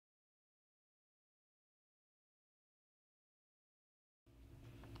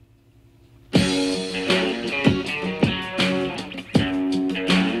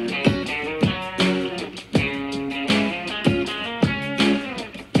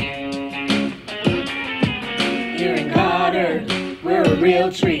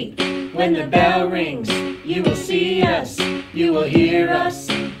real treat. When the bell rings, you will see us, you will hear us.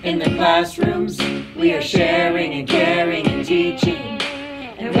 In the classrooms, we are sharing and caring and teaching.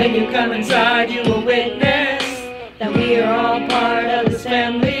 And when you come inside, you will witness that we are all part of this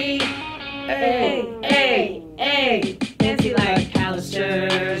family. Hey, hey, hey. Fancy like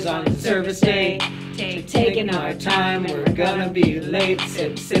Calisters on service day. Taking our time, we're gonna be late.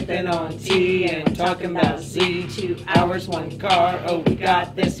 Sipping on tea and talking about Z. 2 hours, 1 car, oh we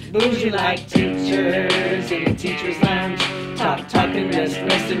got this. Bougie like teachers in the teacher's lounge. Talking, rest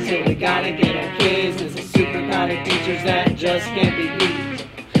until we gotta get our kids. There's a super kind of teachers that just can't be beat.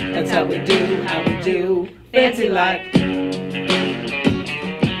 That's how we do, fancy like.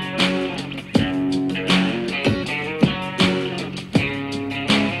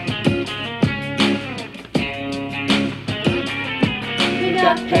 We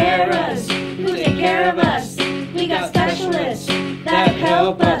got paras who take care of us. We got specialists that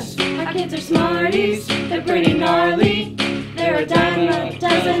help us. Our kids are smarties, they're pretty gnarly. They're a dime a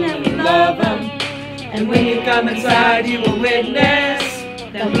dozen and we love them. And when you come inside, you will witness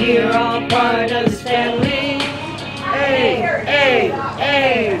that we are all part of this family. Hey, hey,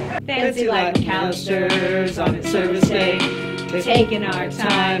 hey. Fancy like Calisters on its service day. Taking our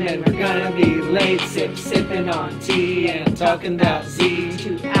time and we're gonna be late. Sipping on tea and talking about Z.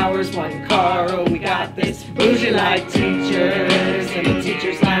 2 hours, 1 car, oh we got this. Bougie like teachers in the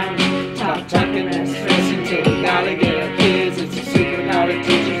teacher's lounge. Talking and stress until we gotta get our kids. It's a super power of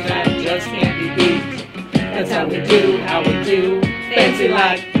teachers that just can't be beat. That's how we do, fancy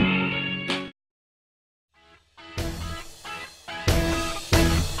like.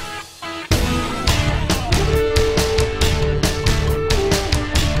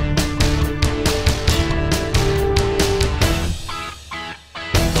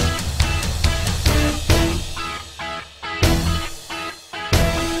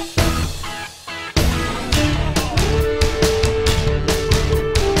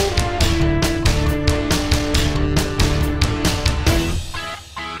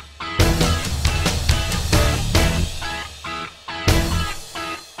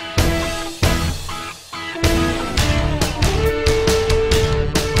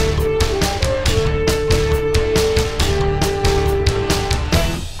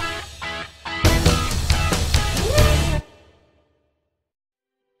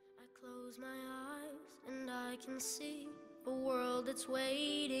 Close my eyes and I can see a world that's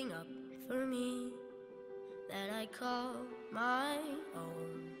waiting up for me, that I call my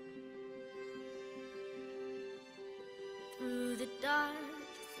own. Through the dark,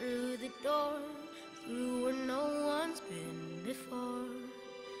 through the door, through where no one's been before,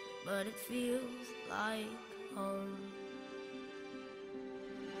 but it feels like home.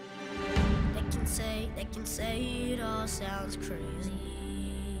 They can say it all sounds crazy.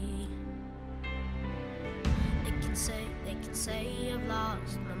 They can say I've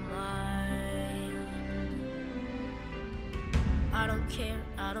lost my mind. I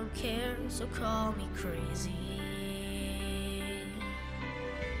don't care, so call me crazy.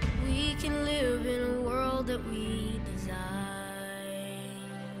 We can live in a world that we design.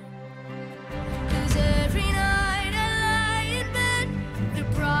 'Cause every night I lie in bed, the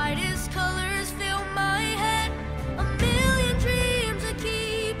brightest colors fill my head. A million dreams are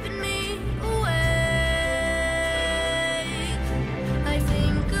keeping me awake.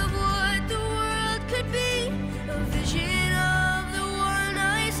 A vision of the one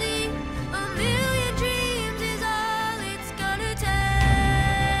I see. A million dreams is all it's gonna take.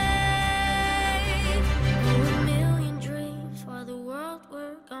 Oh, a million dreams for the world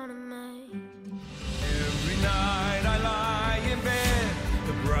we're gonna make. Every night I lie in bed,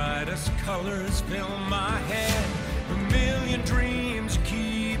 the brightest colors fill my head. A million dreams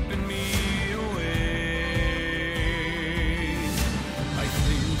keeping me awake. I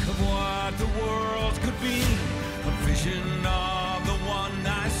think of what the world could be. A vision of the one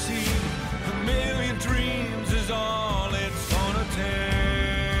I see. A million dreams is all it's gonna take.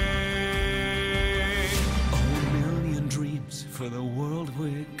 Oh, a million dreams for the world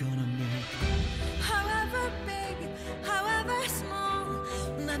we're gonna make. However big, however small,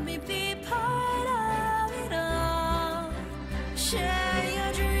 let me be part of it all. Share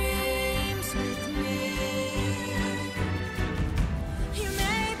your dreams with me. You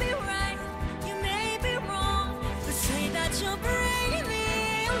may be right, you may be wrong, but say that you'll bring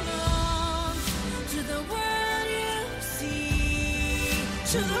me along to the world you see,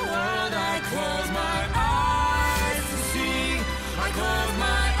 to the world I close my eyes to see. I close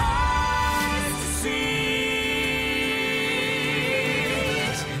my eyes to see.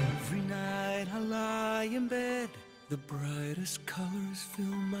 Every night I lie in bed, The brightest colors fill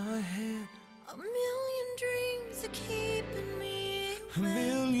my head. A million dreams are keeping me A awake.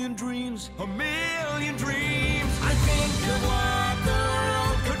 million dreams, a million dreams. I think of what the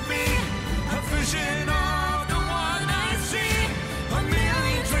world could be, a vision of the one I see. A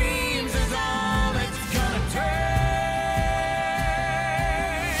million dreams is all it's gonna take.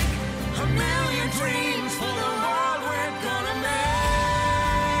 A million dreams for the world we're gonna make.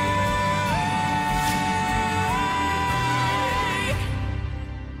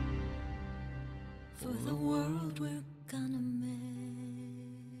 For the world we're gonna make.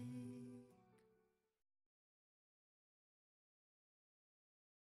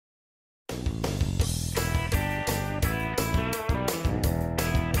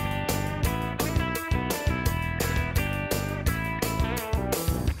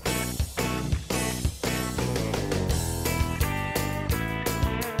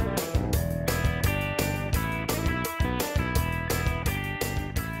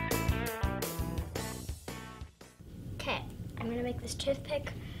 Okay, I'm gonna make this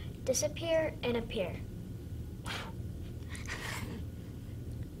toothpick disappear and appear.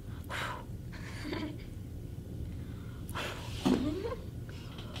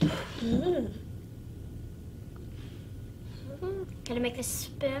 Gonna make this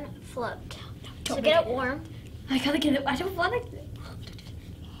spoon float. So get it warm. I gotta get it. I don't want to.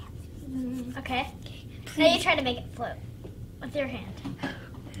 Okay. Now you try to make it float with your hand.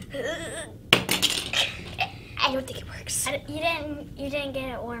 I don't think it works. You didn't get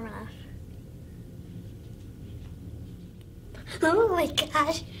it warm enough. Oh my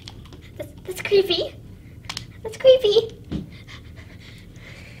gosh. That's creepy. That's creepy.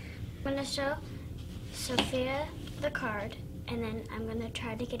 I'm gonna show Sophia the card, and then I'm gonna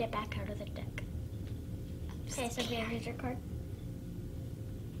try to get it back out of the deck. Okay, Sophia, here's your card.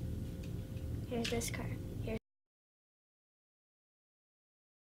 Here's this card. Here's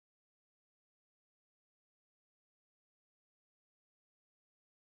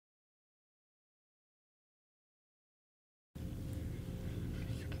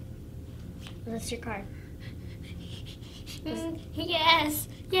That's your card. Yes.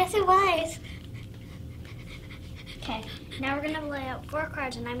 Yes, it was. Okay, now we're gonna lay out 4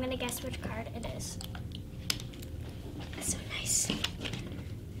 cards, and I'm gonna guess which card it is. That's so nice.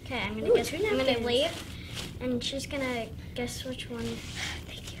 Okay, I'm Ooh, gonna 2 I'm gonna napkins. leave, and she's gonna guess which one,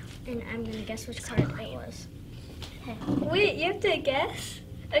 Thank you. and I'm gonna guess which card it was. Okay. Wait, you have to guess?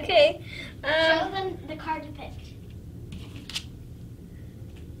 Okay. Show them the card you picked.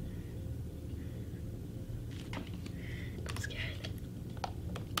 I'm scared.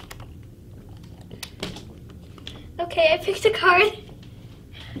 Okay, I picked a card.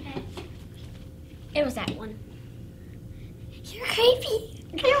 Okay. It was that one. You're creepy.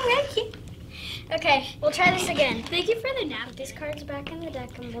 You're creepy. Okay, we'll try this again. Thank you for the Put napkin. these cards back in the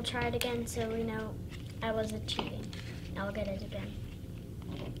deck, and we'll try it again so we know I wasn't cheating. Now we'll get it again.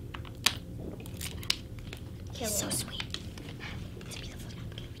 Okay, So well, sweet. It's a beautiful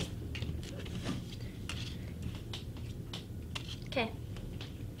napkin. okay.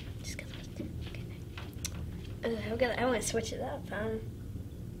 Just gonna okay. I want to switch it up.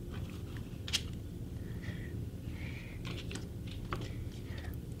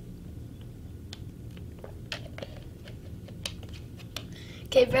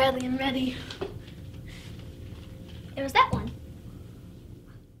 Okay, Bradley, I'm ready. It was that one.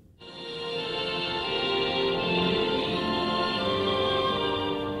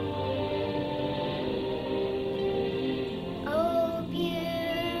 Oh,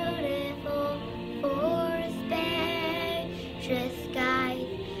 beautiful forest spacious skies,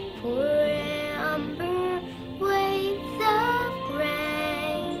 for amber waves of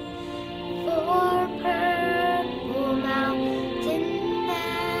grain, for purple mountain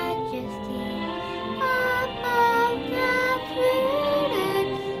majesty above the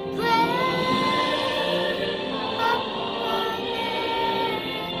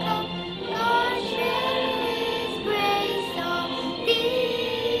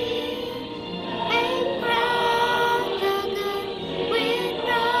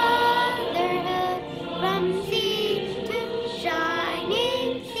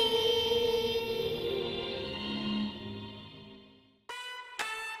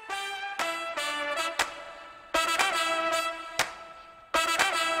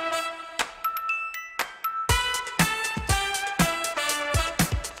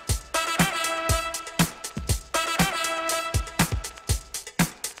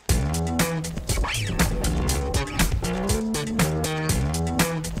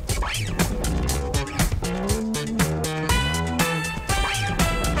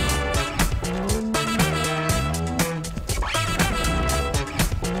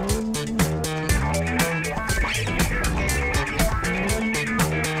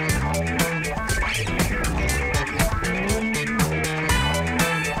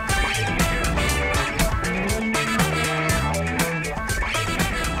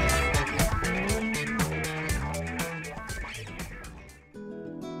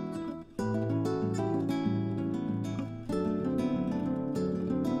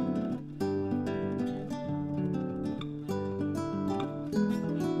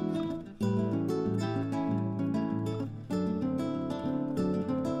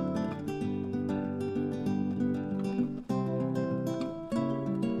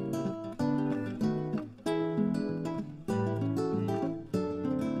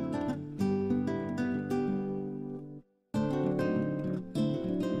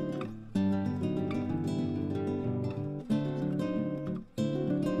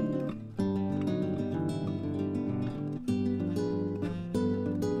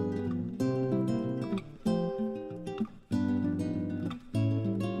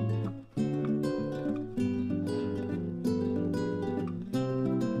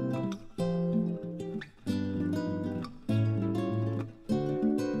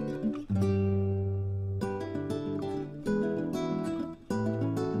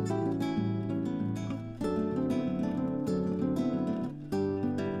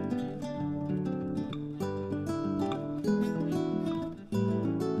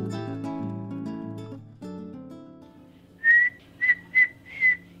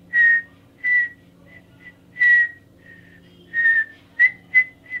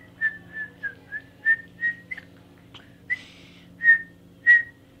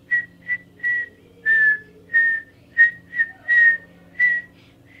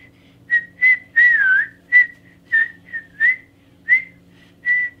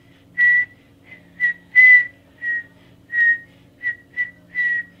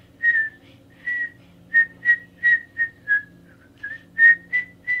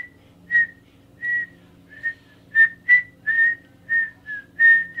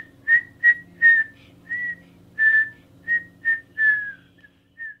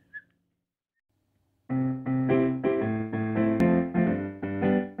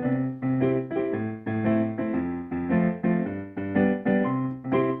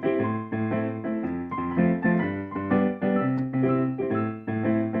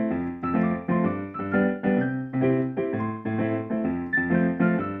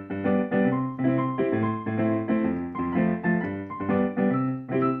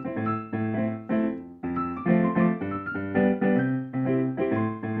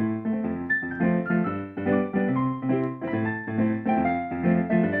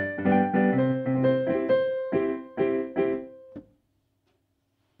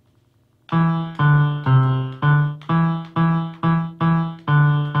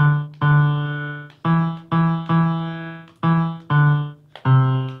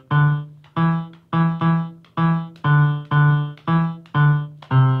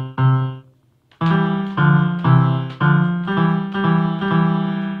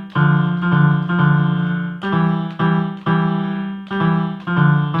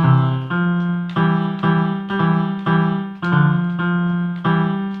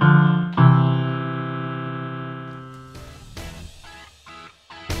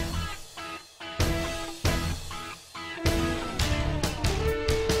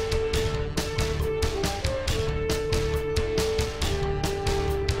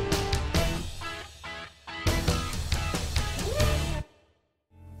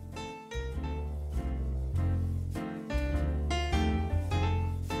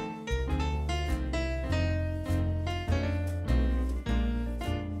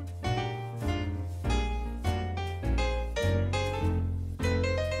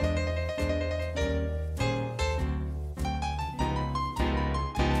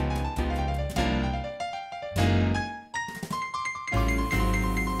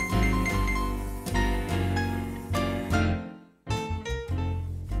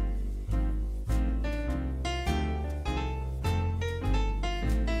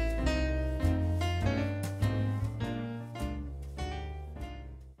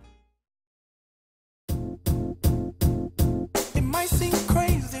might seem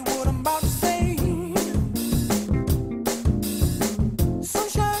crazy what I'm about to say.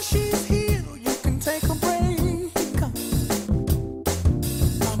 Sunshine, she's here, you can take a break.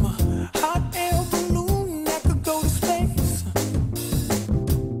 I'm a hot air balloon that could go to space.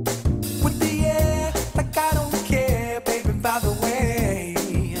 With the air, like I don't care, baby, by the way.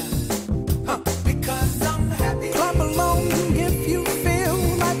 Because I'm happy. Clap along if you feel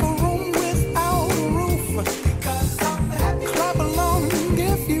like a room without a roof. Because I'm happy. Clap along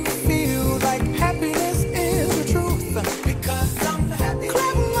if you feel like happiness is the truth. Because I'm happy.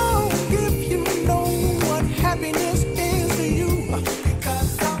 Clap along if you know what happiness is to you.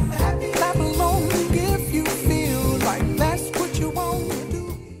 Because I'm happy. Clap along if you feel like that's what you want to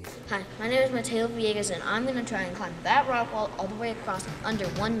do. Hi, my name is Mateo Villegas, and I'm going to try and climb that rock wall all the way across in under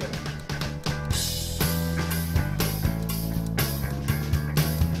 1 minute.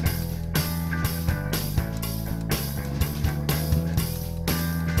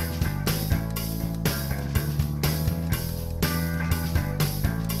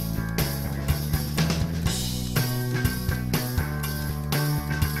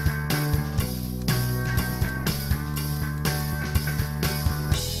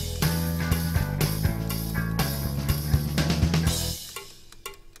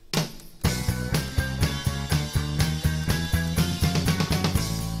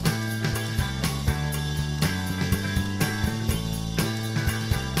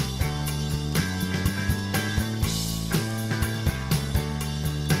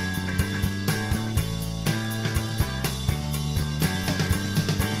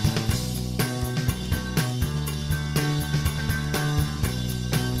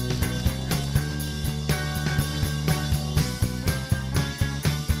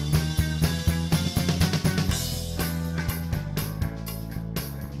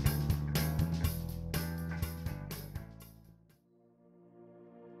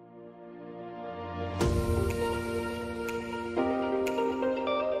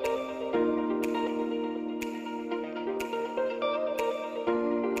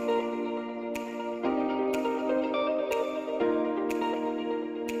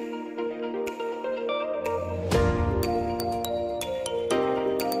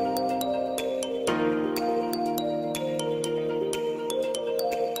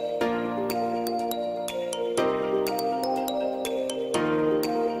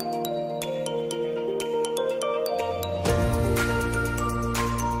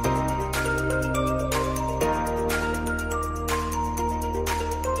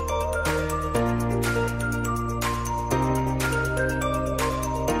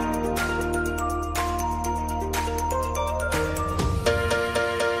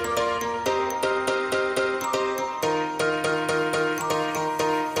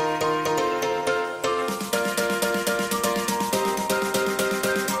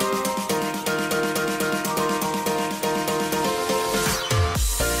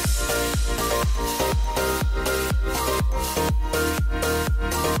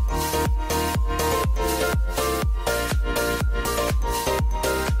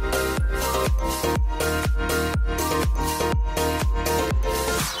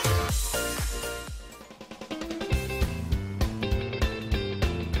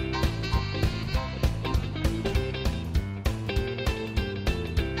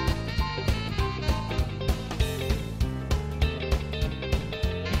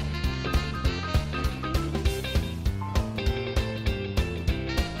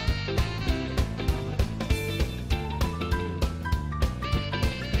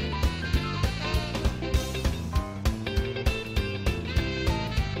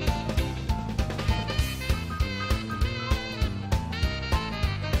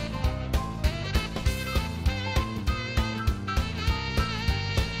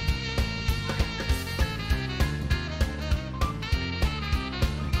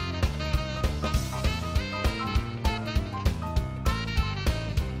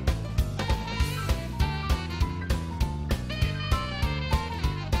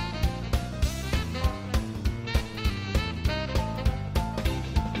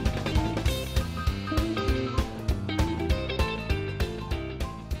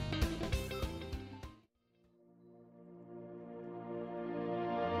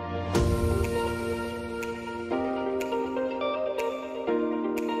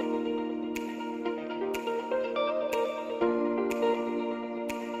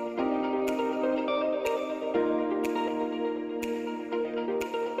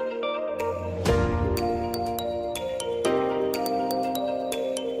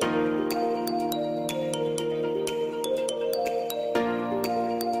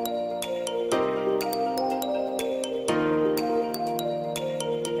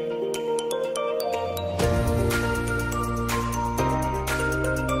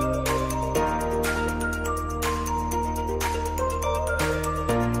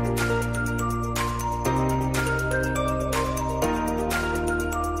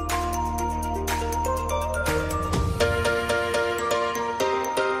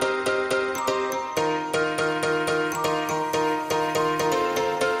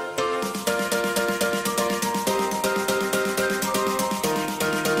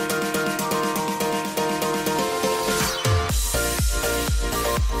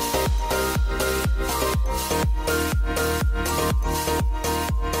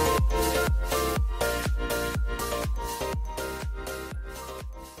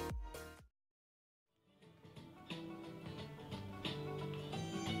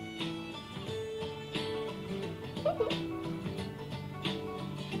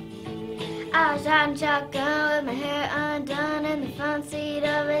 I was riding shotgun with my hair undone in the front seat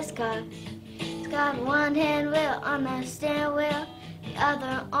of his car. He's got one hand wheel on the steering wheel, the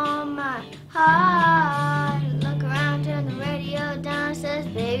other on my heart. Look around, turn the radio down, says,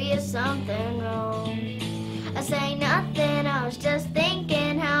 baby, is something wrong? I say nothing, I was just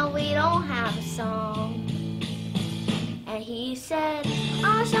thinking how we don't have a song. And he said,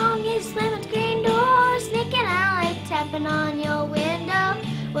 our song is slamming screen doors, sneaking out like tapping on your window.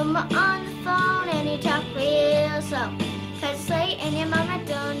 When we're on the phone and you talk real slow, 'cause it's late and your mama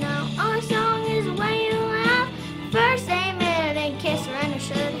don't know. Our song is when you laugh, first amen and kiss her and I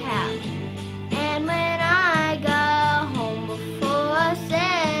should have. And when I got home before I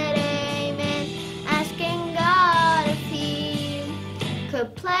said amen, asking God if he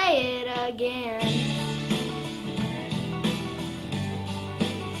could play it again.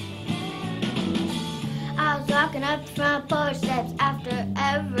 I was walking up the front porch steps after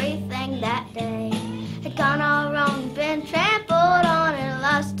everything that day had gone all wrong, been trampled on and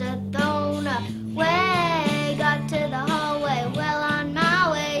lost or thrown away. Got to the hallway, well on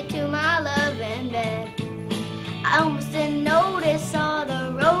my way to my loving bed. I almost didn't notice all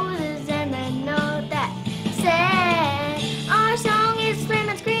the roses and the note that said, our song is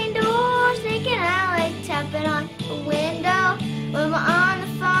slamming screen doors, sneaking out like tapping on the window. When we're on the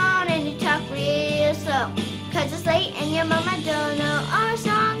phone and you talk real slow, 'cause it's late and your mama don't know. Our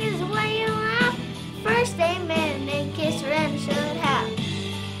song is when you laugh, first amen and kiss her and I should have.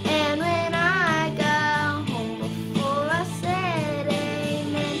 And when I got home before I said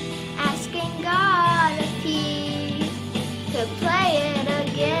amen, asking God if he could play it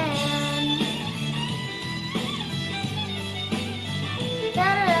again.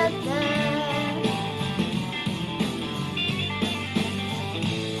 Da-da-da-da.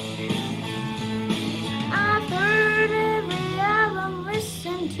 I've heard every album,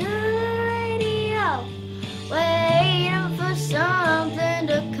 listened to the radio, waiting for something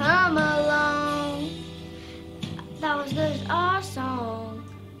to come along that was good as our song.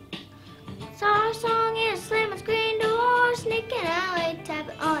 So our song is slamming screen doors, sneaking out like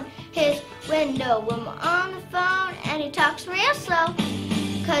tapping on his window. When we're on the phone and he talks real slow,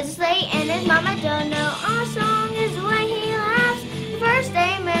 'cause it's late and his mama don't know. Our song is when he laughs, first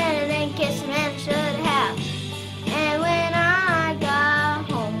amen and then kiss him and should have. And when I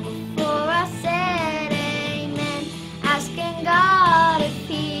got home before I said amen, asking God if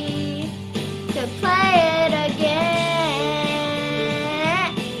he could play it again.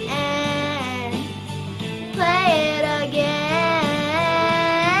 Play it again.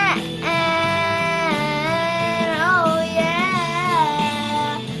 Oh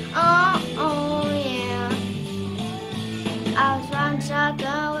yeah. Oh yeah. I was riding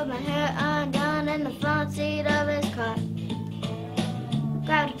shotgun with my hair undone in the front seat of his car.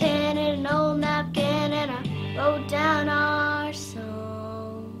 Grabbed a pen and an old napkin and I wrote down our song.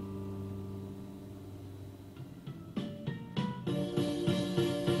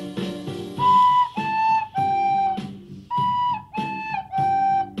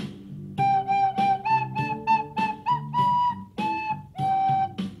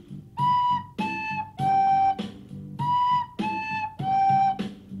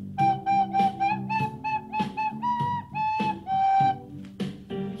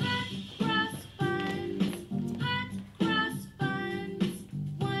 Cross buns, hot cross buns.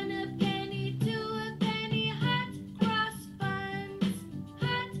 1 a penny, 2 a penny. Hot cross buns,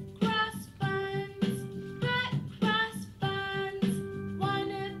 hot cross buns, hot cross buns.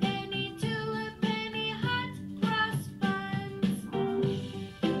 1 a penny, 2 a penny. Hot cross buns.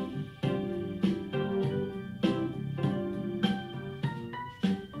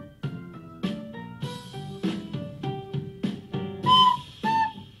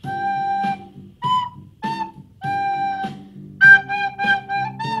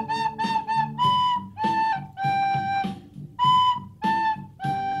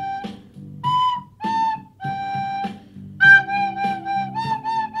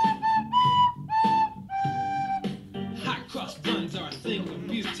 Hot cross buns are a thing of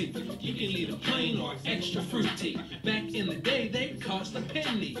beauty. You can eat a plain or extra fruity. Back in the day, they cost a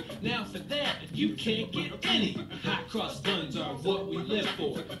penny. Now for that, you can't get any. Hot cross buns are what we live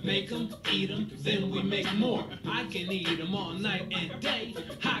for. Make them, eat them, then we make more. I can eat them all night and day.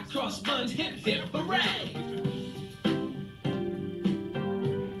 Hot cross buns, hip hip hooray!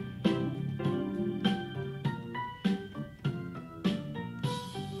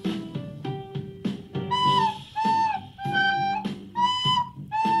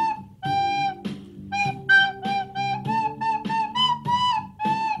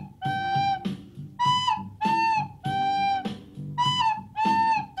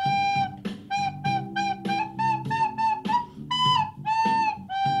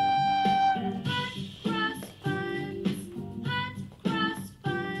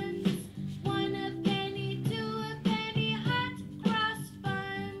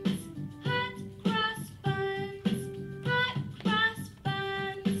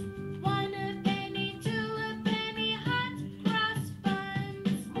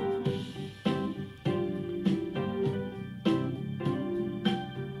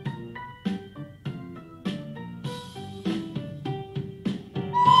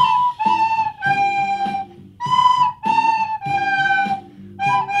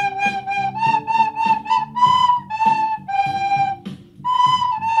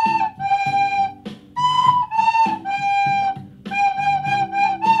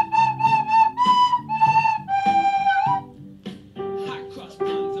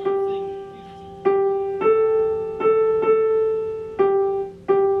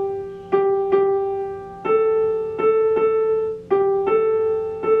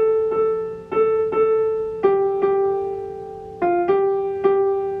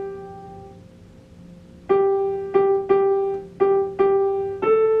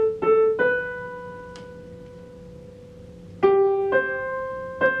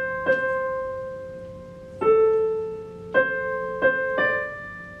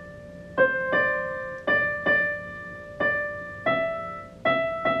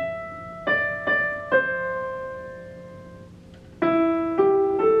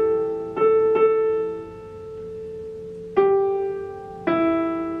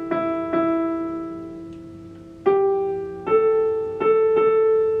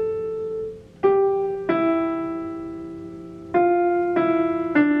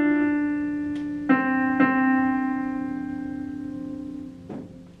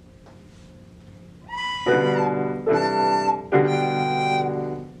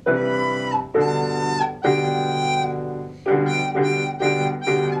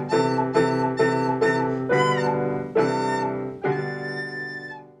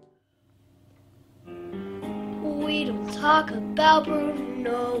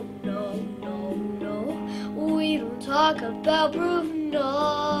 no, no, no, no. We don't talk about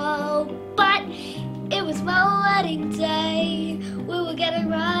Bruno. But it was my wedding day. We were getting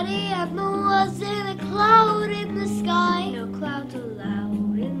ready and there wasn't a cloud in the sky. No clouds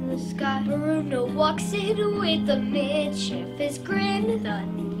allowed in the sky. Bruno walks in with a mischievous grin.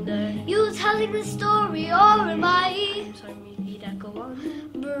 Thunder. You telling the story or am I? I'm sorry, maybe that go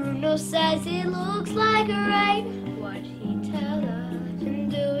on. Bruno says it looks like a rain. What'd he tell us? In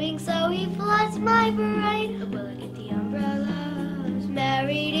doing so he floods my brain. Will I get the umbrellas?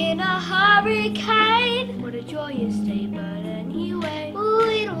 Married in a hurricane. What a joyous day, but anyway,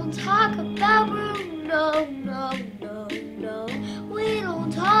 we don't talk about Bruno, no, no, no. We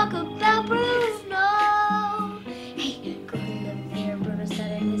don't talk about Bruno. Hey, go in there, Bruno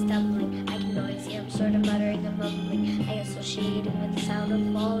said in his tumbling. I can always hear him sort of muttering and mumbling. I associated with the sound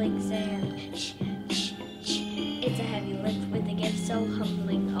of falling sand. Shh, shh, shh. It's a heavy lift with a gift so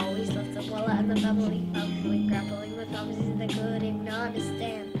humbling. Always lifts the wallet and the bubbling, fumbling, grappling with promises that couldn't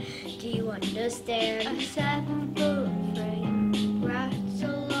understand. Do you understand? A 7-foot frame wraps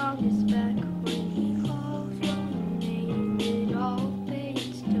along his back when he calls your name. It all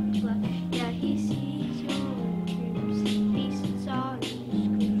fades to black. Yeah, he sees your dreams, feasts on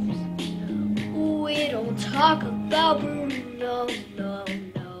your screams. We don't talk about Bruno, no,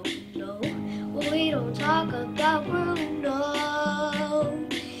 no, no. We don't talk about Bruno.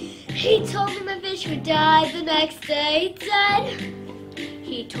 He told me my fish would die the next day, dead.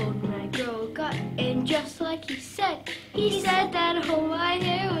 He told me my girl got in just like he said. He said that all my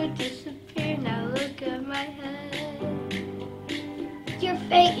hair would disappear. Now look at my head. Your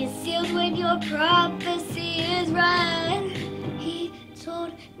fate is sealed when your prophecy is read. He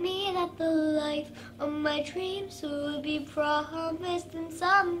told me that the life of my dreams would be promised and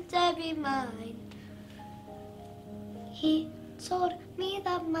someday be mine. He told me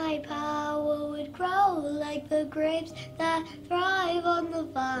that my power would grow like the grapes that thrive on the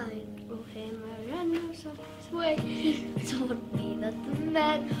vine. Oh, hey, Mariano, something's way. He told me that the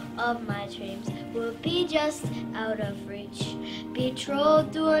man of my dreams would be just out of reach,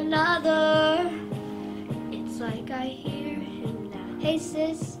 betrothed to another. It's like I hear him now. Hey,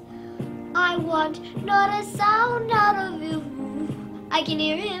 sis, I want not a sound out of you. I can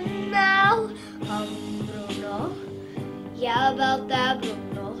hear him now. Bruno. Yeah, about that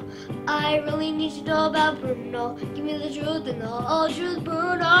Bruno. I really need to know about Bruno. Give me the truth and the whole truth,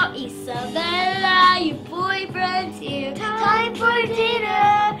 Bruno. Isabella, your boyfriend's here. Time for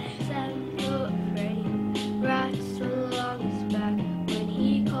dinner. 7-foot frame wraps along his back. When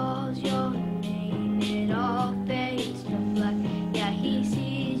he calls your name, it all fades to black. Yeah, he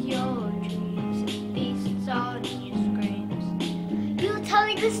sees your dreams and feasts on your screams. You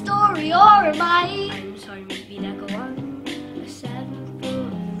telling the story or am I? I'm sorry, maybe that go on.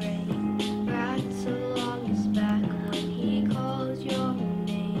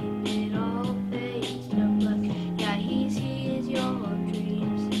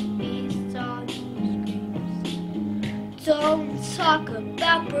 Don't talk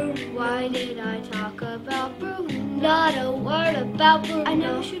about Bruno. Why did I talk about Bruno? Not a word about Bruno. I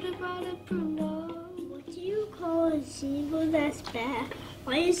never should have brought up Bruno. What do you call a zebra that's bad?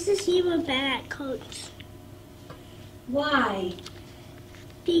 Why is the zebra bad at coach? Why?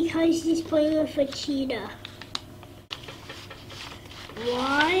 Because he's playing with a cheetah.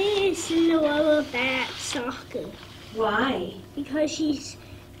 Why is Cinderella bad at soccer? Why? Because she's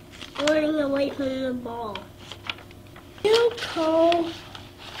running away from the ball. You call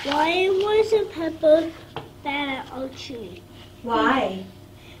why wasn't Peppa bad at archery? Why?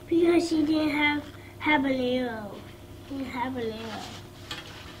 Because he didn't have an arrow. He didn't have an arrow.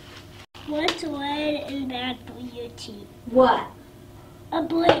 What's red and bad for your teeth? What? A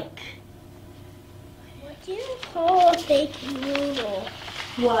brick. What do you call a fake noodle?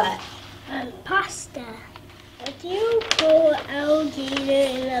 What? Pasta. What do you call an alligator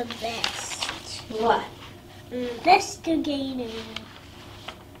in a vest? What? Investigating.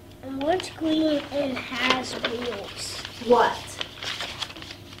 And what's green and has wheels? What?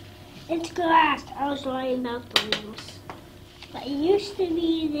 It's glass. I was lying about the wheels. But I used to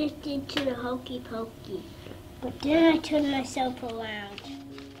be addicted to the hokey pokey. But then I turned myself around.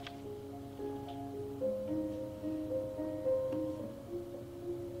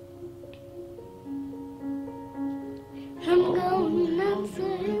 I'm going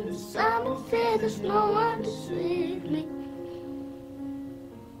nonsense. I'm afraid there's no one to save me.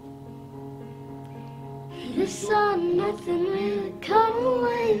 This all nothing really come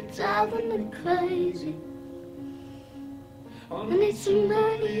away, driving me crazy. I need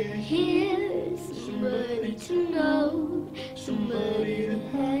somebody to hear, somebody to know, somebody to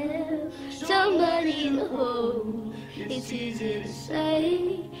have, somebody to hold. It's easy to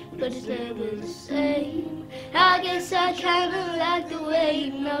say, but it's never the same. I guess I kinda like the way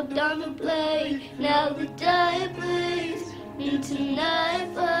you knocked on the blade. Now the day bleeds into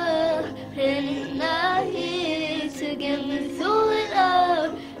nightfall, and it's not here to get me through it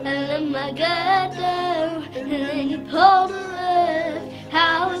all. I let my guard down, and then you pulled the rug.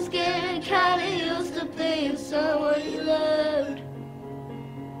 I was getting kinda used to being someone you loved.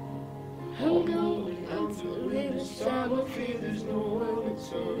 I'm going until this time I feel there's no one to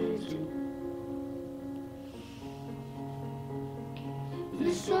turn to.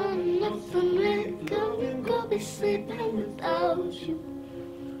 There's nothing really gonna be sleeping without you.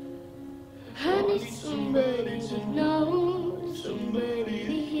 I need somebody to know, somebody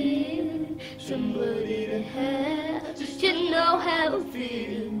to hear, somebody to have. You know how it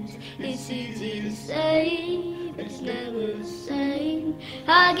feels. It's easy to say, but it's never the same.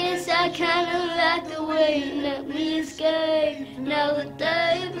 I guess I kinda like the way you let me escape. Now the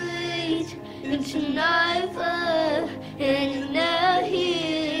day bleeds into nightfall, and you're not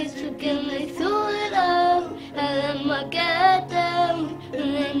here to get me through it all. I let my guard down,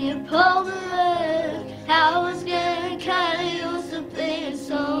 and then you pulled the rug. I was getting kinda used to being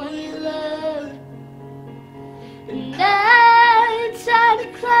someone you loved. And I try to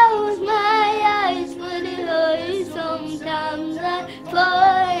close my eyes, but it hurts. Sometimes I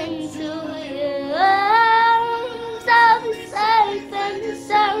fall into your arms. I'll be safe and the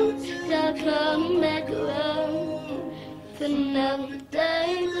sounds are coming back around. For now the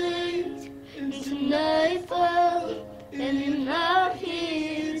day leads into nightfall, and you're not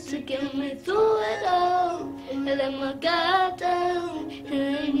here to get me through it all. I let my guard down,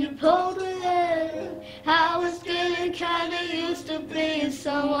 and then you pulled the rug. I was getting kinda used to being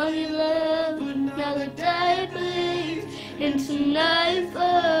someone you love. Now the day bleeds into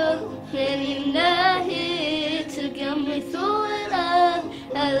nightfall, and you're not here to get me through it all.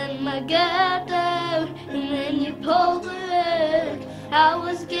 I let my guard down, and then you pulled the rug. I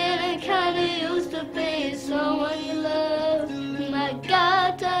was getting kinda used to being someone you love. My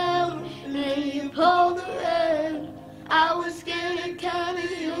guard down, and then you pulled the rug. I was getting kinda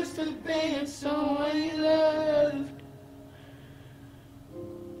used to being someone you love.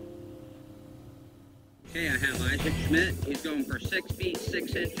 Okay, I have Isaac Schmidt. He's going for 6 feet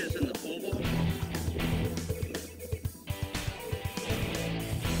 6 inches in the pole vault.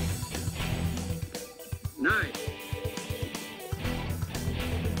 Nice.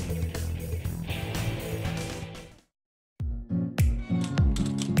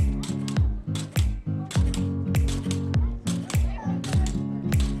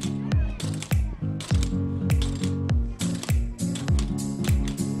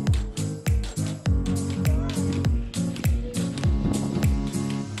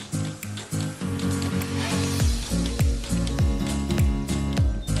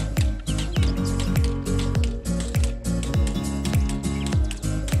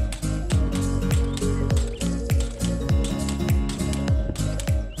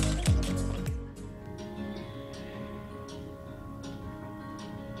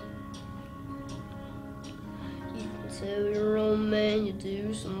 Tell your old man you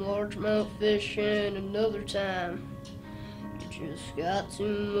do some largemouth fishing another time. You just got too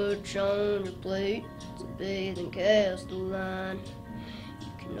much on your plate to bathe and cast a line. You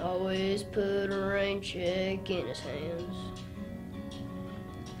can always put a rain check in his hands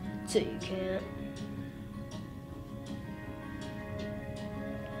till you can't.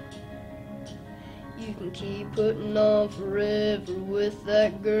 You can keep putting on forever with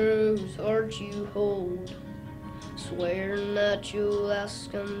that girl whose heart you hold, swearing that you'll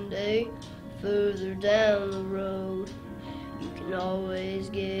ask someday further down the road. You can always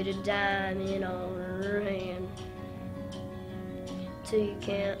get a diamond on her hand till you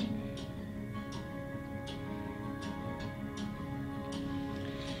can't.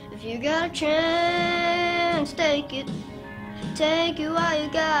 If you got a chance, take it. Take it while you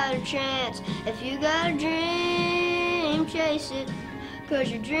got a chance. If you got a dream, chase it. 'Cause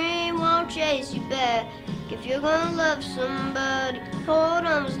your dream won't chase you back. If you're gonna love somebody, hold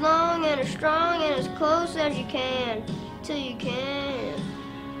them as long and as strong and as close as you can, till you can.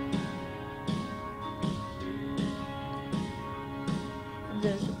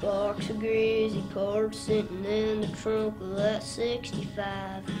 There's a box of greasy cards sitting in the trunk of that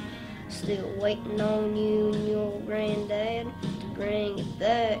 65, still waiting on you and your granddad to bring it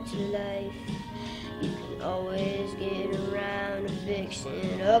back to life. You can always get around to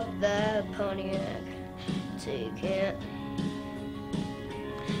fixing up that Pontiac till you can't.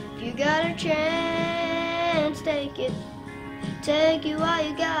 If you got a chance, take it. Take it while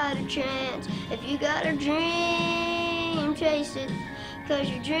you got a chance. If you got a dream, chase it. 'Cause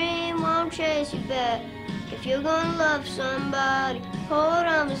your dream won't chase you back. If you're gonna love somebody, hold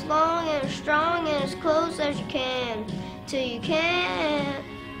on as long and as strong and as close as you can, till you can't.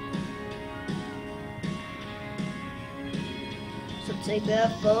 So take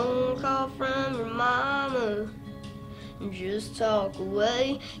that phone call from your mama and just talk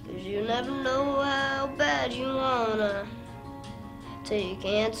away, 'cause you never know how bad you wanna, till you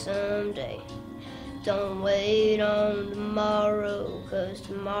can't someday. Don't wait on tomorrow, 'cause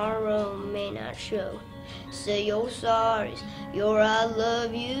tomorrow may not show. Say your sorries, your I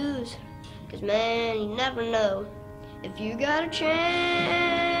love yous, 'cause man, you never know. If you got a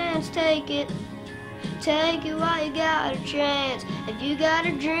chance, take it. Take it while you got a chance. If you got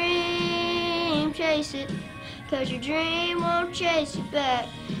a dream, chase it. 'Cause your dream won't chase you back.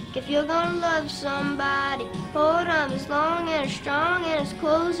 If you're gonna love somebody, hold on as long and as strong and as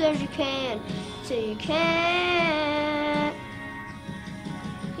close as you can, till you can't.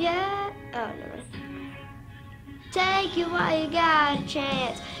 Yeah, oh no. Take it while you got a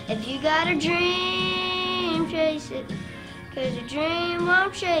chance. If you got a dream, chase it. 'Cause your dream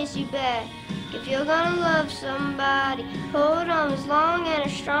won't chase you back. If you're gonna love somebody, hold on as long and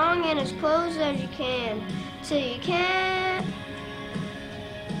as strong and as close as you can, till you can't.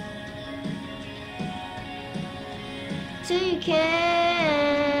 Till you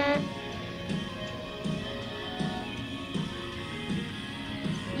can't.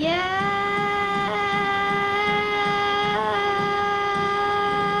 Yeah.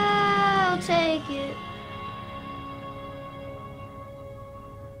 Take it.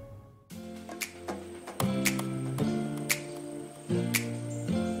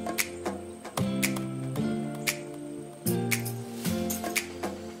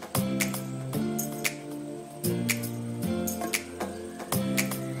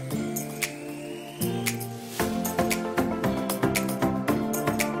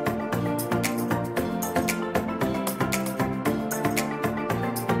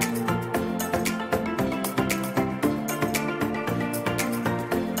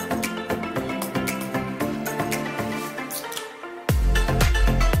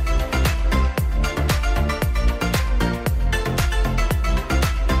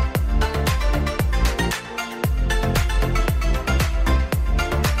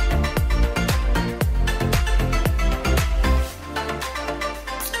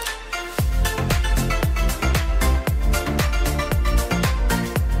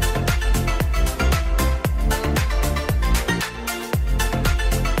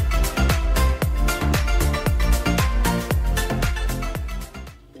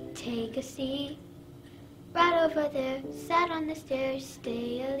 Take a seat right over there. Sat on the stairs,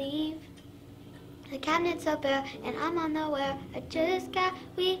 stay or leave. The cabinet's up there and I'm unaware.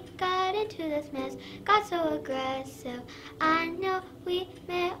 We got into this mess. Got so aggressive. I know we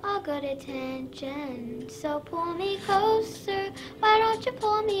met all good attention. So pull me closer. Why don't you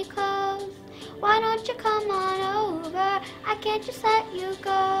pull me close? Why don't you come on over? I can't just let you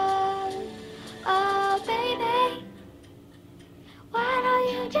go. Oh, baby. Why don't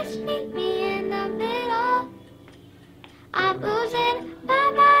you just meet me in the middle? I'm losing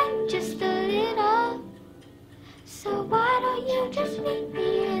my mind just a little. So why don't you just meet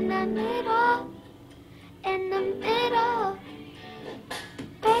me in the middle? In the middle.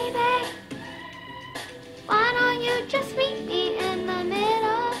 Baby, why don't you just meet me in the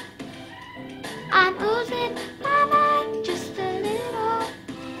middle? I'm losing my mind just a little.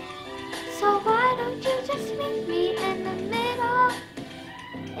 So why don't you just meet me in the middle?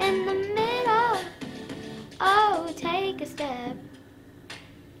 In the middle. Oh, take a step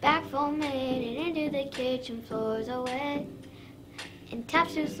back for a minute into the kitchen. Floors are wet and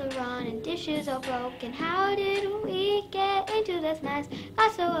taps are run and dishes are broken. How did we get into this mess?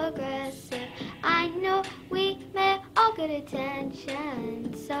 Got so aggressive. I know we met all good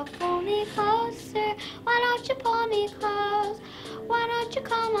attention. So pull me closer. Why don't you pull me close? Why don't you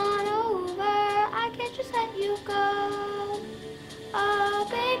come on over? I can't just let you go. Oh,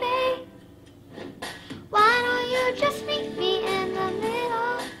 baby. Why don't you just meet me in the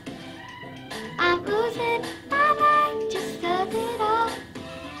middle? I'm losing my mind just a little.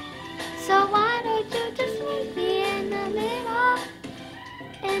 So why don't you just meet me in the middle?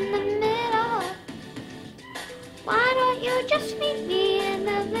 In the middle. Why don't you just meet me in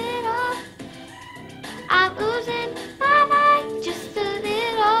the middle? I'm losing my mind just a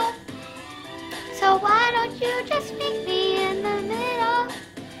little. So why don't you just meet me in the middle?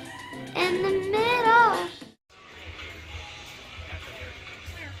 In the middle.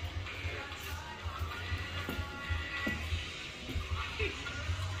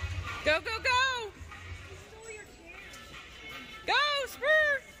 Go, go, go! Go,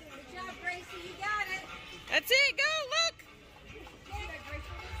 Spur! Good job, Gracie. You got it. That's it, go, look!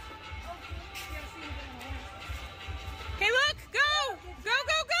 Okay, look, go! Go,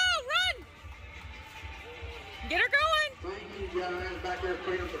 go, go! Run! Get her going! Thank you guys back there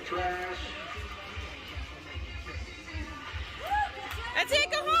cleaning up the trash. That's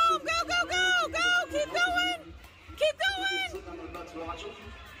it, go home! Go, go, go! Go! Keep going! Keep going!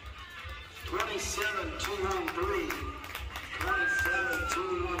 27-213.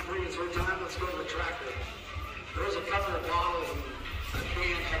 27-213 is her time. Let's go to the tractor. There's a couple of bottles and a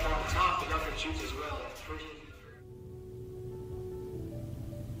can up on top that I can choose as well.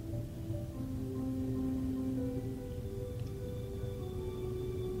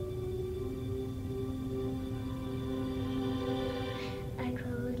 I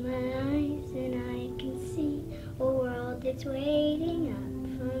close my eyes and I can see a world that's waiting up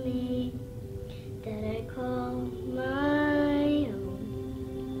for me, that I call my own.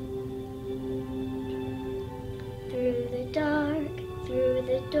 Through the dark, through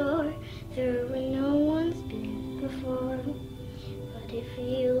the door, through where no one's been before, but it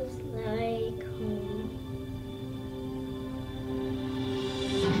feels like home.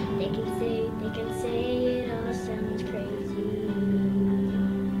 They can say it all sounds crazy.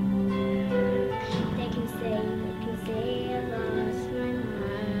 They can say I lost my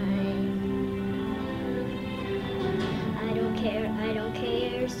mind. I don't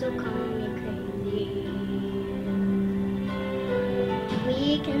care, so call me crazy.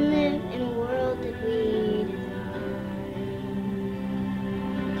 We can live in a world that we design.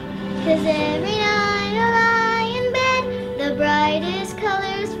 'Cause every night I lie in bed, the brightest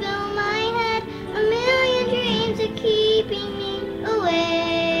colors fill my head, a million dreams are keeping me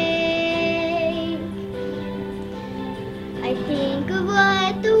awake. I think of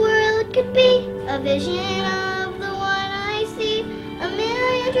what the world could be, a vision of the one I see, a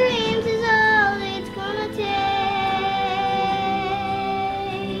million dreams is all it's gonna take.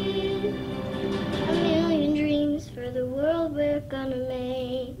 A million dreams for the world we're gonna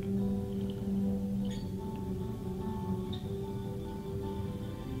make.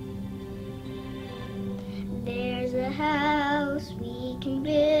 There's a house we can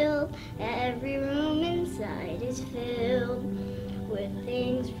build, every room inside is filled with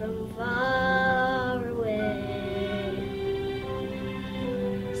things from far away.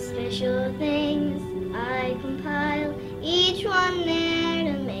 Special things I compile, each one there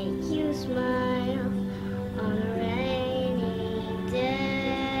to make you smile on a rainy day.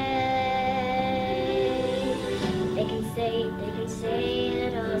 They can say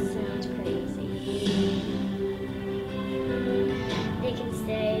it all sounds crazy. They can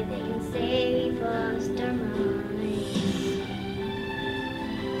say we've lost our minds.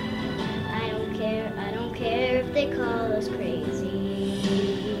 I don't care if they call us crazy.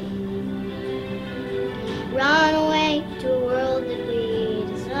 Run away to a world that we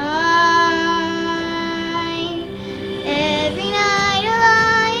design. Every night I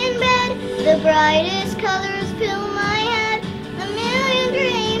lie in bed, the brightest colors fill my head, a million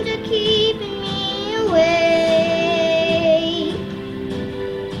dreams are keeping me awake.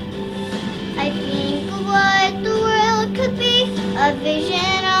 I think of what the world could be, a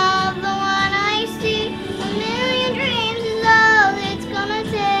vision of the one I see, a million dreams is all it's gonna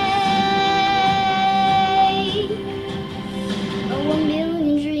take. Oh, a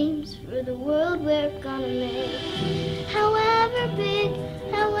million dreams for the world we're gonna make. However big,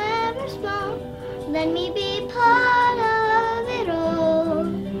 however small, let me be part of it all.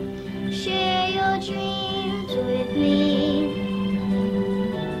 Share your dreams with me.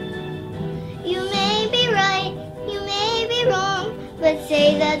 You may be right, you may be wrong, but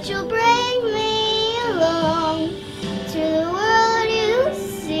say that you'll bring me along to the world you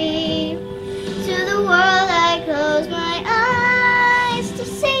see, to the world I close my eyes to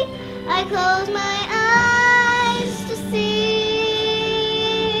see, I close my eyes to see.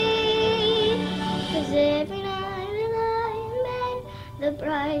 'Cause every night I lie in bed, the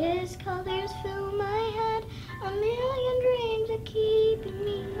brightest colors fill my head, a million dreams are keeping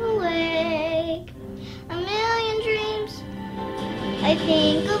me awake. A million dreams. I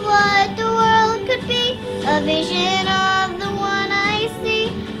think of what the world could be, a vision of the one I see,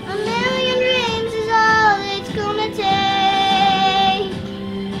 a million dreams is all it's gonna take.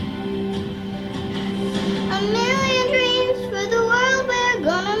 A million dreams for the world we're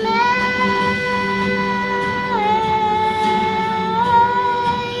gonna make.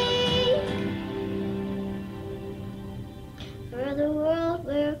 For the world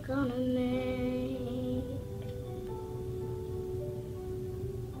we're gonna make.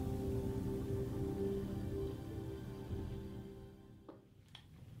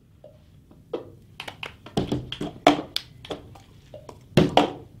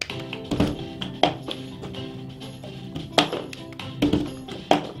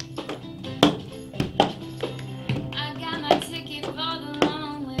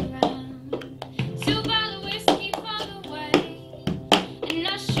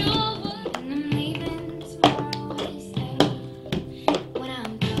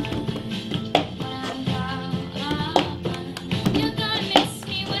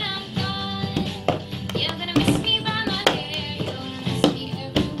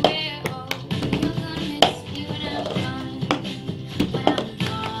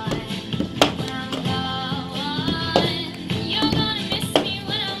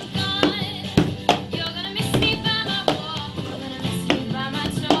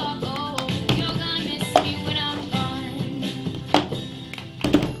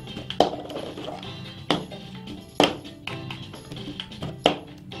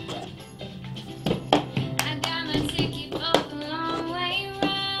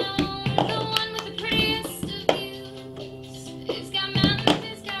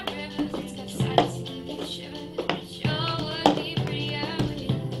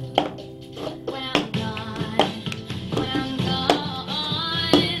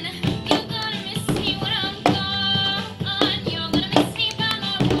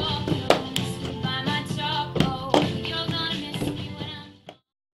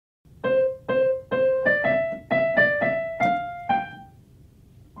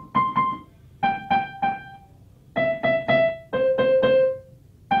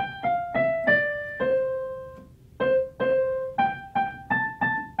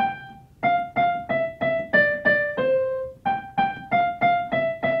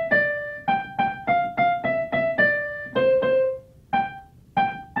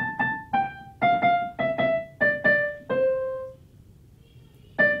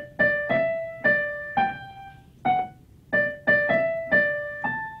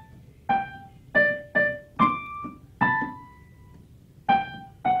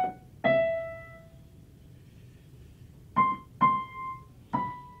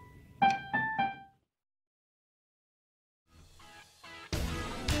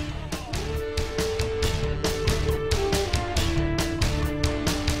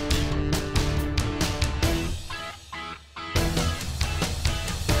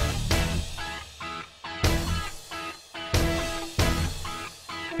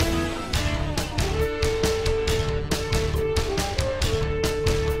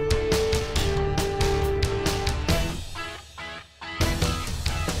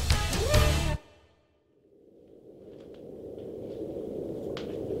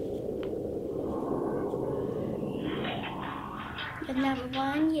 number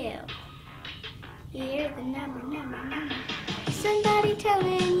one you. You're the number. Somebody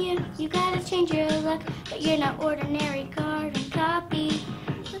telling you you gotta change your look, but you're not ordinary carbon copy.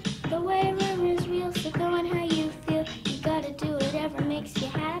 The way room is real, so go on how you feel. You gotta do whatever makes you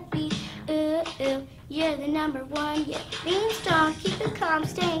happy. You're the number one you. Being strong, keep it calm,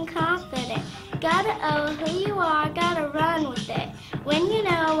 staying confident. Gotta own who you are, gotta run with it. When you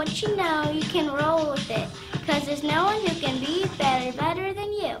know what you know, you can roll with it. 'Cause there's no one who can be better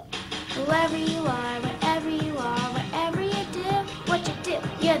than you. Whoever you are, wherever you are, whatever you do, what you do,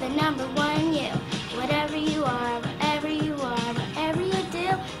 you're the number one you. Whatever you are, wherever you are, whatever you do,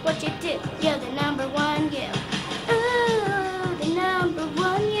 what you do, you're the number one you. Ooh, the number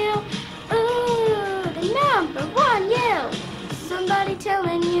one you. Ooh, the number one you. Somebody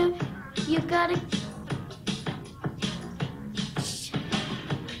telling you you gotta.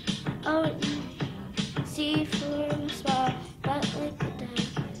 Oh, see from small, but with the day.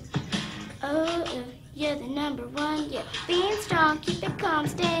 Oh, you're the number one, yeah. Being strong, keep it calm,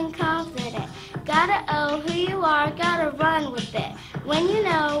 staying confident. Gotta own who you are, gotta run with it. When you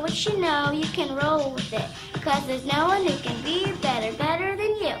know what you know, you can roll with it. 'Cause there's no one who can be better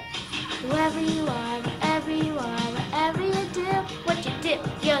than you. Whoever you are, wherever you are, whatever you do, what you do,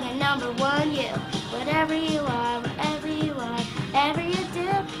 you're the number one you. Whatever you are, wherever you are, whatever you do,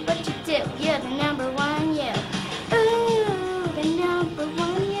 what you do, you're the number one you. Ooh, the number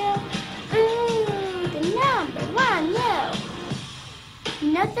one you. Ooh, the number one you.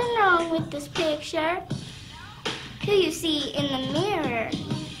 Nothing wrong with this picture. Who you see in the mirror.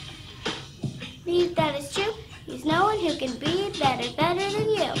 Believe that is true. There's no one who can be better than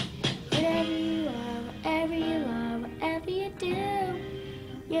you. Whatever you are, whatever you are, whatever you do,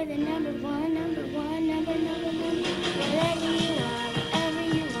 you're the number one, number one. Whatever you are, whatever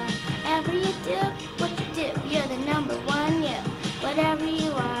you are, whatever you do, what you do, you're the number one you. Whatever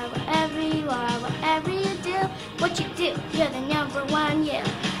you are, whatever you are, whatever you do, what you do, you're the number one you.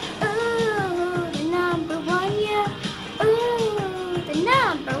 Ooh, the number one you. Ooh, the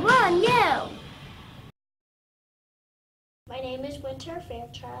number one you. My name is Winter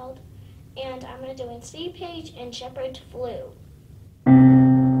Fairchild, and I'm going to do in C Page and Shepherd Flew.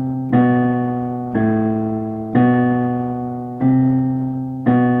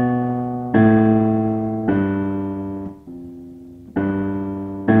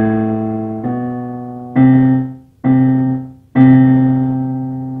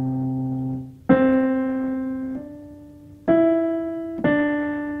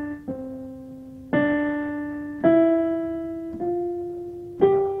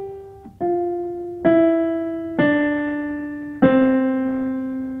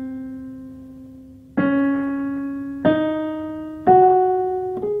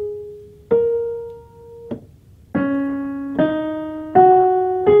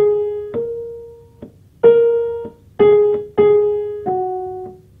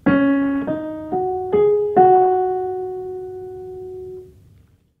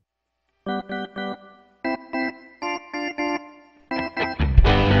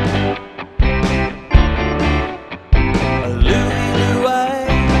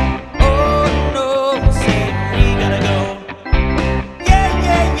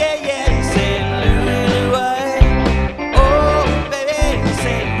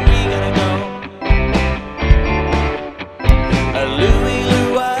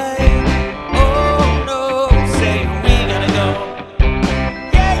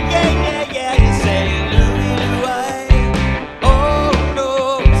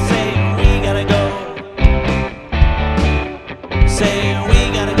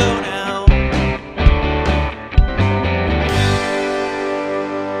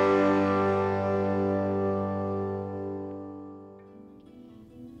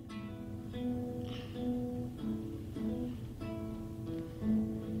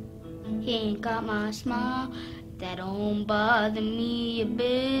 He ain't got my smile, that don't bother me a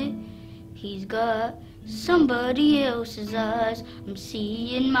bit. He's got somebody else's eyes I'm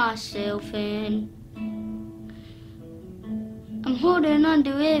seeing myself in. I'm holding on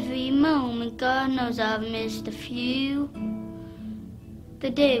to every moment, God knows I've missed a few.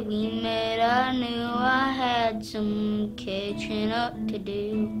 The day we met I knew I had some catching up to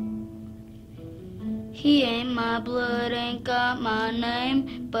do. He ain't my blood, ain't got my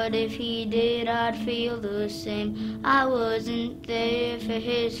name, but if he did I'd feel the same. I wasn't there for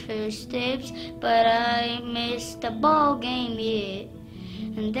his first steps, but I ain't missed a ball game yet.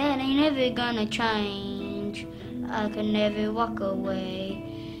 And that ain't ever gonna change, I could never walk away.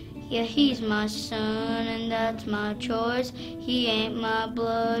 Yeah, he's my son and that's my choice. He ain't my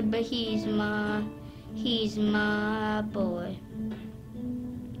blood, but he's my boy.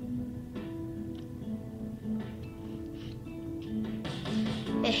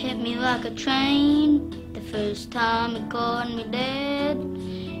 hit me like a train the first time it caught me dead.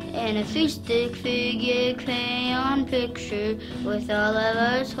 And a 3-stick figure crayon picture with all of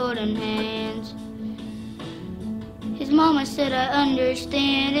us holding hands. His mama said, I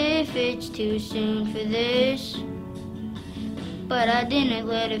understand if it's too soon for this. But I didn't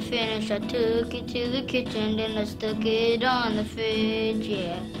let it finish. I took it to the kitchen, then I stuck it on the fridge,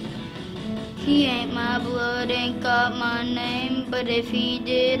 yeah. He ain't my blood, ain't got my name, but if he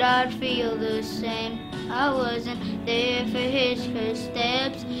did, I'd feel the same. I wasn't there for his first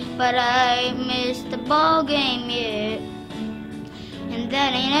steps, but I missed the ball game yet. And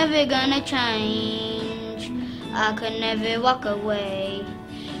that ain't ever gonna change. I could never walk away.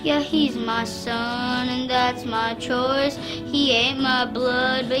 Yeah, he's my son, and that's my choice. He ain't my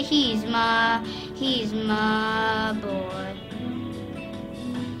blood, but he's my boy.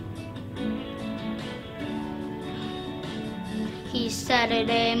 He's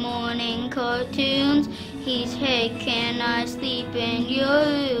Saturday morning cartoons. He's, hey, can I sleep in your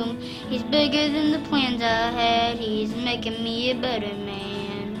room? He's bigger than the plans I had. He's making me a better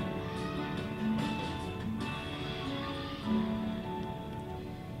man.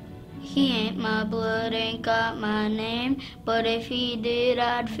 He ain't my blood, ain't got my name, but if he did,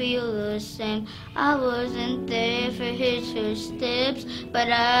 I'd feel the same. I wasn't there for his first steps, but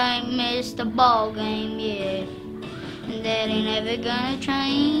I missed the ball game, yeah. And that ain't ever gonna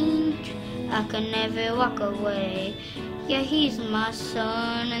change. I could never walk away. Yeah, he's my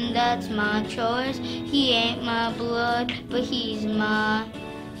son, and that's my choice. He ain't my blood, but he's my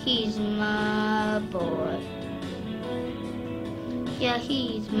boy. Yeah,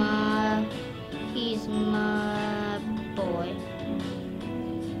 he's my boy.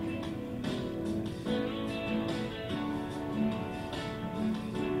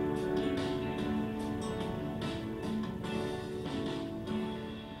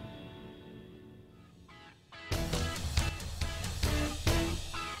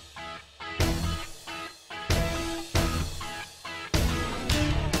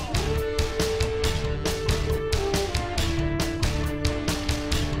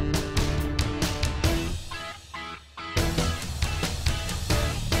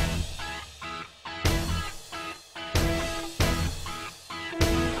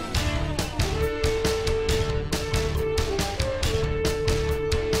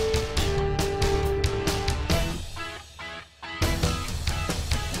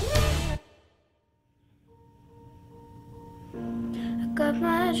 Got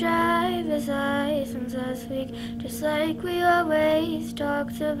my driver's license last week, just like we always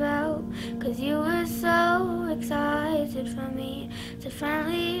talked about. 'Cause you were so excited for me to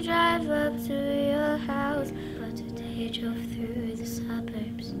finally drive up to your house. But today you drove through the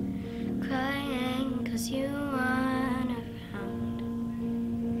suburbs, crying 'cause you weren't around.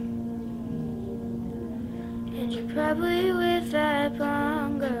 And you're probably with that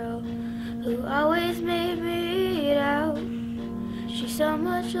blonde girl who always made me eat out. She's so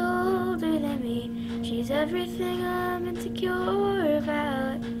much older than me. She's everything I'm insecure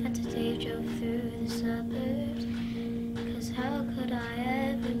about. And today you drove through the suburbs, 'cause how could I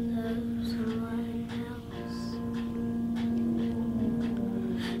ever love someone else?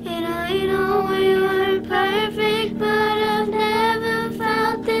 And I know we weren't perfect, but I've never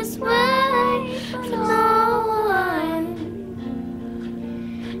felt this way for no one.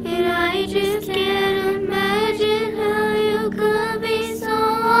 And I just can't imagine how you could be so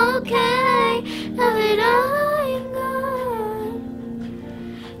okay now that I'm gone.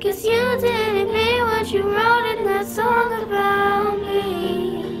 'Cause you didn't mean what you wrote in that song about me.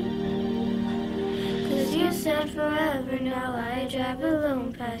 'Cause you said forever, now I drive alone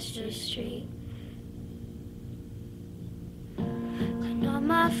past your street. When all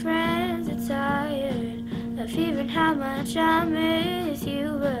my friends are tired of hearing how much I miss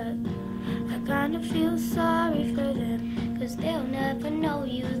you, but I kinda feel sorry for them, 'cause they'll never know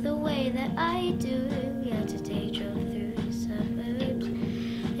you the way that I do. Yeah, today drove through the suburbs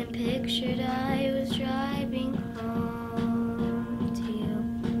and pictured I was driving home to you.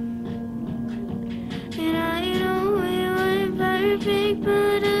 And I know we weren't perfect,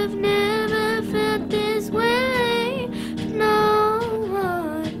 but I've never felt this way for no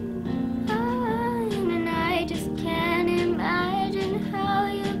one. And I just can't imagine how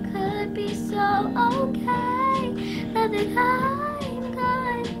you could be so okay now that I'm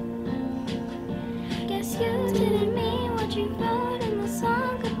gone. Guess you didn't mean what you wrote in the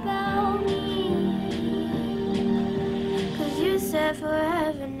song about me. 'Cause you said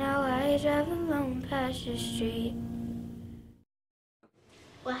forever, now I drive alone past your street.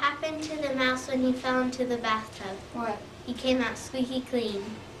 What happened to the mouse when he fell into the bathtub? What? He came out squeaky clean.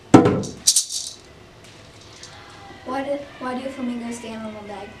 Why do flamingos stand on one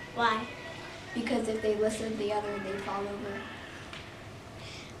leg? Why? Because if they lifted the other, they'd fall over.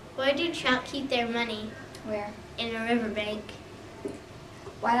 Where do trout keep their money? Where? In a riverbank.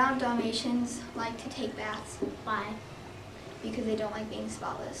 Why don't Dalmatians like to take baths? Why? Because they don't like being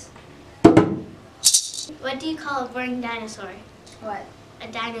spotless. What do you call a boring dinosaur? What? A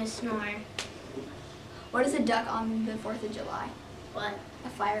dinosaur. What is a duck on the 4th of July? What? A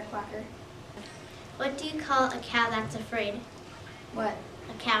firecracker. What do you call a cow that's afraid? What?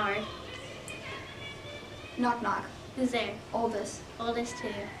 A coward. Knock knock. Who's there? Oldest. Oldest who?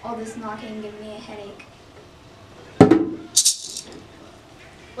 Oldest knocking, give me a headache.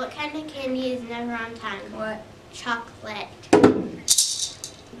 What kind of candy is never on time? What? Chocolate.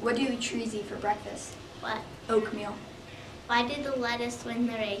 What do trees eat for breakfast? What? Oatmeal. Why did the lettuce win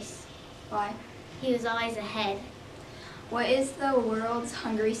the race? Why? He was always ahead. What is the world's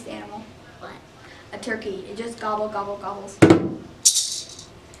hungriest animal? What? A turkey. It just gobbles.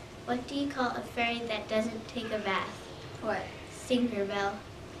 What do you call a fairy that doesn't take a bath? What? Tinkerbell.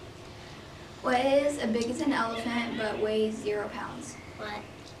 What is as big as an elephant but weighs 0 pounds? What?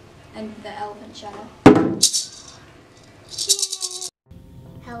 And the elephant shadow.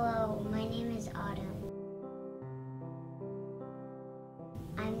 Hello, my name is Autumn.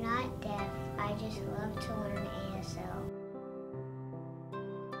 I'm not deaf, I just love to learn ASL.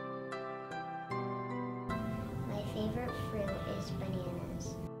 My favorite fruit is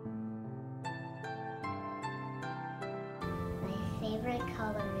bananas. My favorite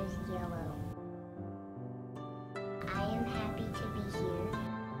color is yellow. I am happy to be here.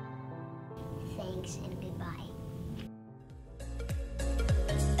 Thanks and goodbye.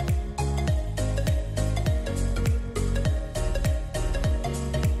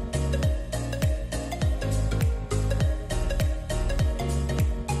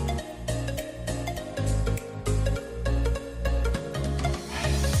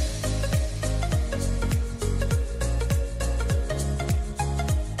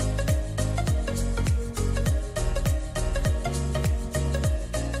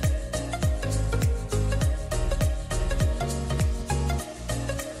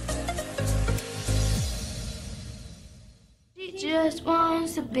 Just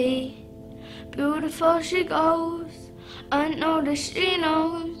wants to be beautiful. She goes unnoticed. She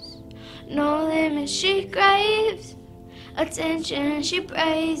knows no limit. She craves attention. She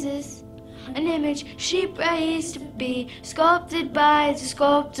praises an image she prays to be sculpted by the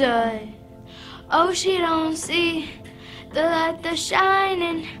sculptor. Oh, she don't see the light that's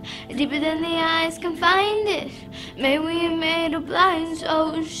shining deeper than the eyes can find it. May we made her blind,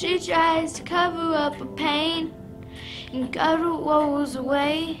 so she tries to cover up her pain and cut her woes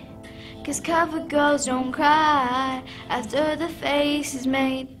away. 'Cause cover girls don't cry after the face is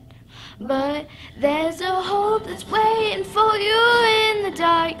made. But there's a hope that's waiting for you in the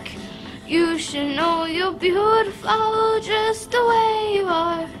dark. You should know you're beautiful just the way you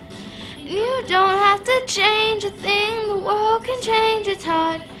are. You don't have to change a thing, the world can change its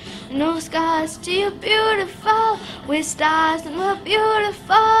heart. No scars, till you're beautiful, with stars and we're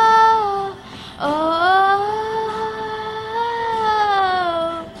beautiful.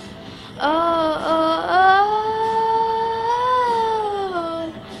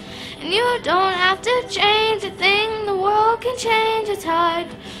 And you don't have to change a thing, the world can change its heart.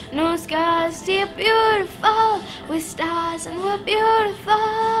 No scars, till you're beautiful, with stars and we're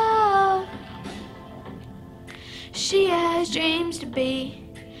beautiful. She has dreams to be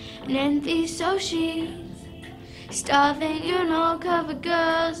an envy, so she's starving. You know, cover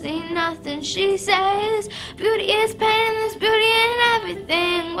girls need nothing. She says beauty is pain, there's beauty in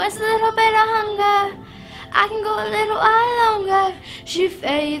everything. What's a little bit of hunger? I can go a little while longer. She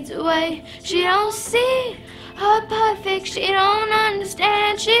fades away, she don't see her perfect, she don't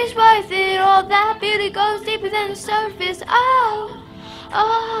understand she's worth it. All that beauty goes deeper than the surface. Oh,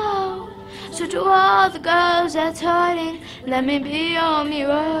 so to all the girls that's hurting, let me be your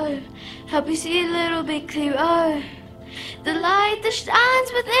mirror, help you see a little bit clearer. The light that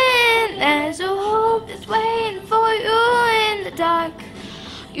shines within, there's a hope that's waiting for you in the dark.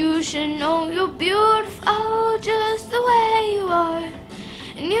 You should know you're beautiful just the way you are.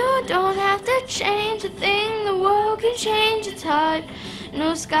 And you don't have to change a thing, the world can change its heart.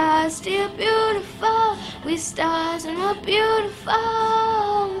 No sky's still beautiful, with stars and we're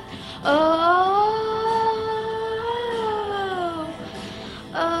beautiful.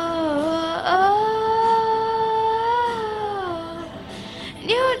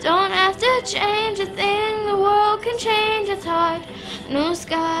 You don't have to change a thing, the world can change its heart. No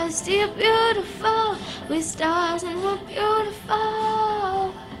sky's still beautiful, with stars and we're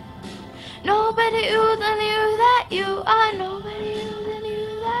beautiful. Nobody you than you that you are. Nobody you than you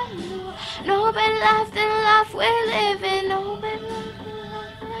that you are. Nobody left in life we're living. Nobody left in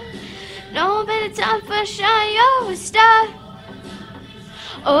life we're living. Nobody time for shine. You're a star.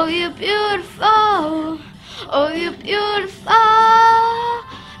 Oh, you're beautiful. Oh, you're beautiful.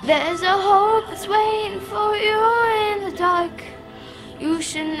 There's a hope that's waiting for you in the dark. You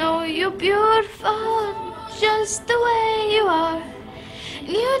should know you're beautiful just the way you are. And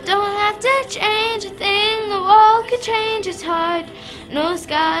you don't have to change a thing, the world can change its heart. No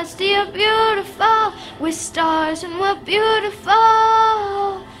skies, still beautiful, we're stars and we're beautiful.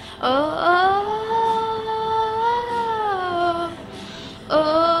 Oh, oh, oh,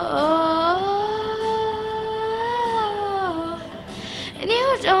 oh. And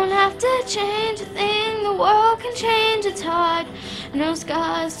you don't have to change a thing, the world can change its heart. No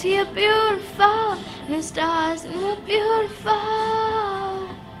skies, still beautiful, no stars and we're beautiful.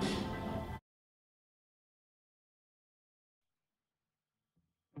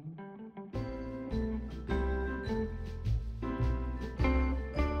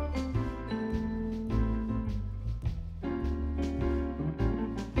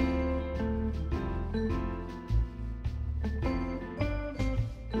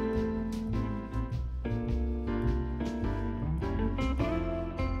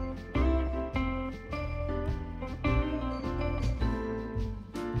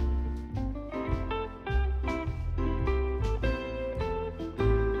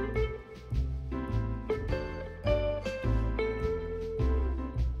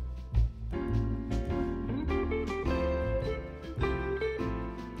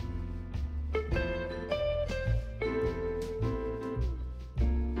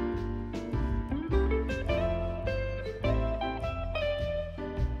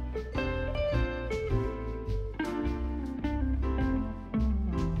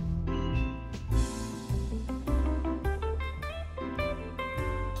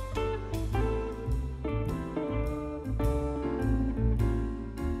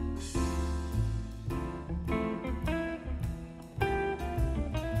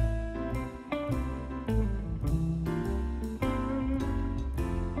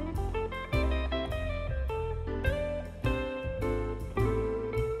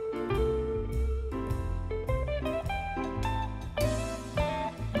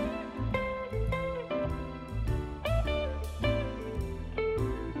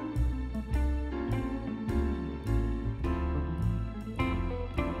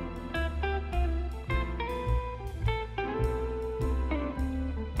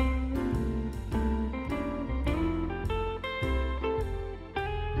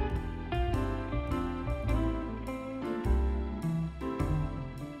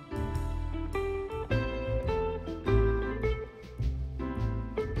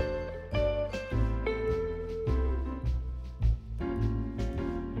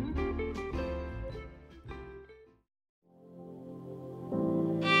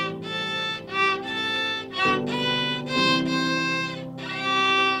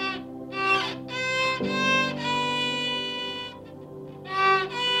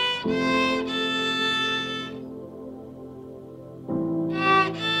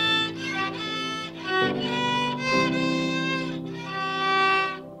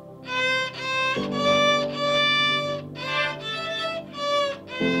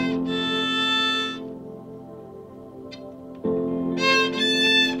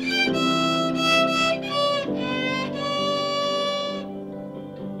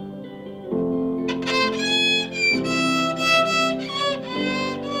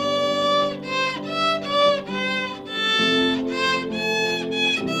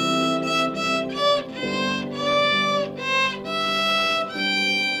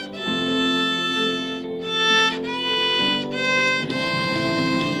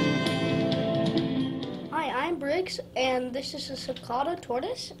 And this is a cephalad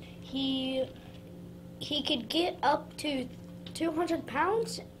tortoise. He could get up to 200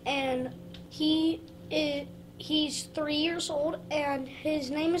 pounds, and he's 3 years old, and his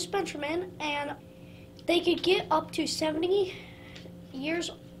name is Benjamin, and they could get up to 70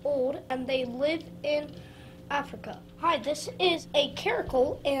 years old, and they live in Africa. Hi, this is a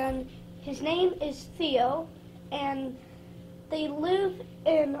caracal, and his name is Theo, and they live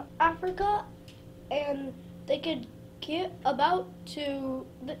in Africa, and they could get about to,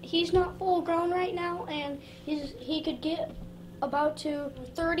 he's not full grown right now, and he could get about to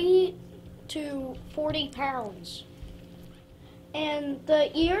 30 to 40 pounds. And the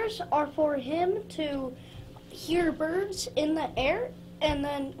ears are for him to hear birds in the air, and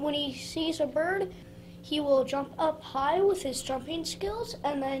then when he sees a bird, he will jump up high with his jumping skills,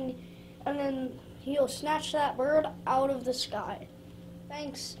 and then and then he'll snatch that bird out of the sky.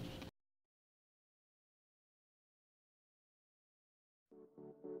 Thanks.